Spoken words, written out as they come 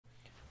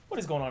What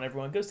is going on,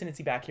 everyone? Ghost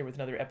Tendency back here with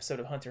another episode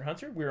of Hunter x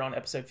Hunter. We're on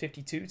episode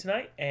 52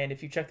 tonight, and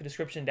if you check the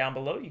description down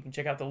below, you can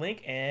check out the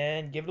link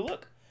and give it a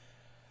look.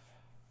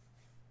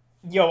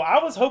 Yo,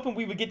 I was hoping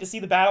we would get to see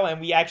the battle,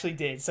 and we actually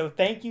did. So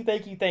thank you,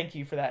 thank you, thank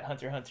you for that,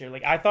 Hunter x Hunter.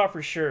 Like, I thought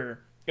for sure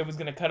it was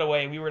going to cut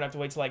away. We were going to have to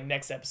wait till, like,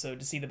 next episode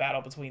to see the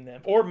battle between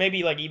them. Or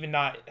maybe, like, even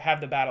not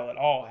have the battle at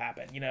all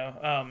happen, you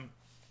know?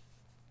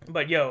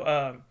 But,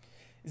 yo,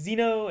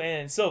 Zeno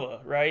and Silva,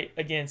 right,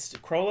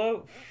 against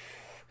Crollo.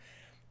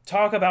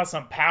 Talk about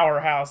some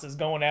powerhouses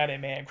going at it,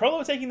 man.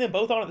 Crollo taking them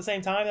both on at the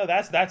same time, though,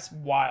 that's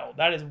wild.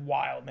 That is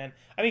wild, man.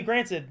 I mean,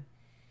 granted,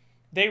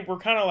 they were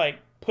kind of like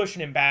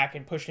pushing him back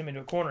and pushing him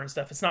into a corner and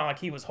stuff. It's not like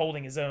he was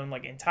holding his own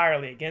like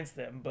entirely against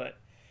them, but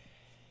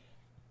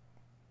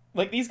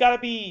like these got to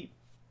be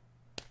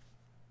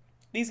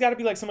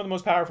like some of the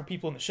most powerful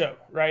people in the show,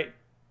 right?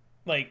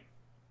 Like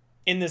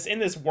in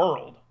this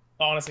world,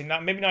 honestly,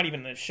 not maybe not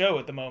even the show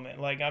at the moment.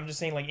 Like I'm just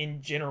saying, like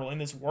in general in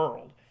this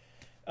world.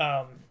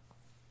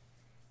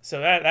 So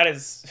that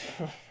is,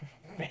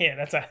 man,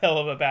 that's a hell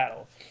of a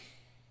battle.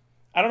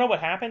 I don't know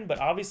what happened, but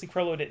obviously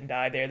Crollo didn't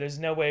die there. There's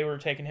no way we're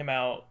taking him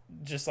out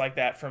just like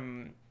that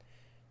from,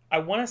 I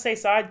want to say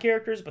side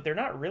characters, but they're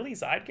not really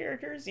side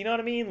characters. You know what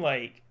I mean?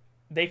 Like,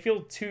 they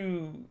feel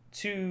too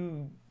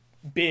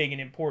big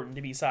and important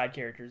to be side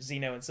characters,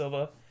 Zeno and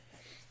Silva.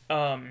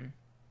 But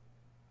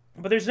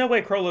there's no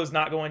way Crollo's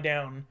not going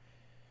down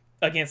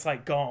against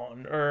like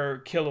Gon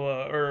or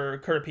Killua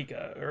or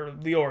Kurapika or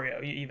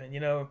Leorio even,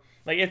 you know?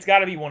 Like it's got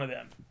to be one of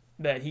them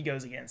that he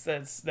goes against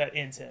that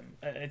ends him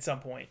at some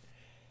point.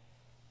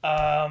 So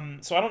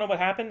I don't know what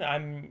happened.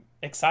 I'm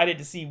excited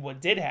to see what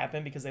did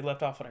happen because they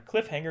left off on a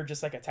cliffhanger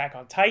just like Attack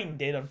on Titan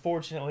did,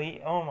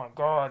 unfortunately. Oh my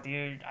god,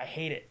 dude. I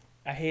hate it.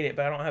 I hate it,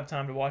 but I don't have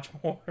time to watch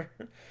more.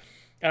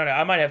 I don't know.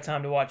 I might have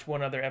time to watch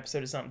one other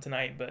episode of something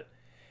tonight, but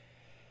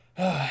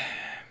I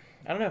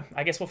don't know.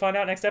 I guess we'll find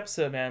out next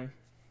episode, man.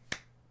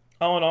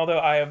 All in all, though,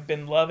 I have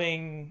been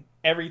loving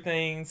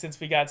everything since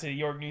we got to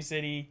York New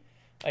City.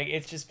 Like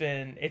it's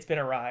been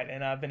a ride,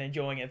 and I've been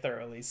enjoying it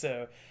thoroughly.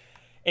 So,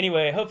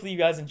 anyway, hopefully you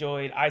guys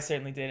enjoyed. I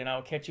certainly did, and I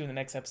will catch you in the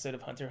next episode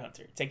of Hunter x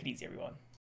Hunter. Take it easy, everyone.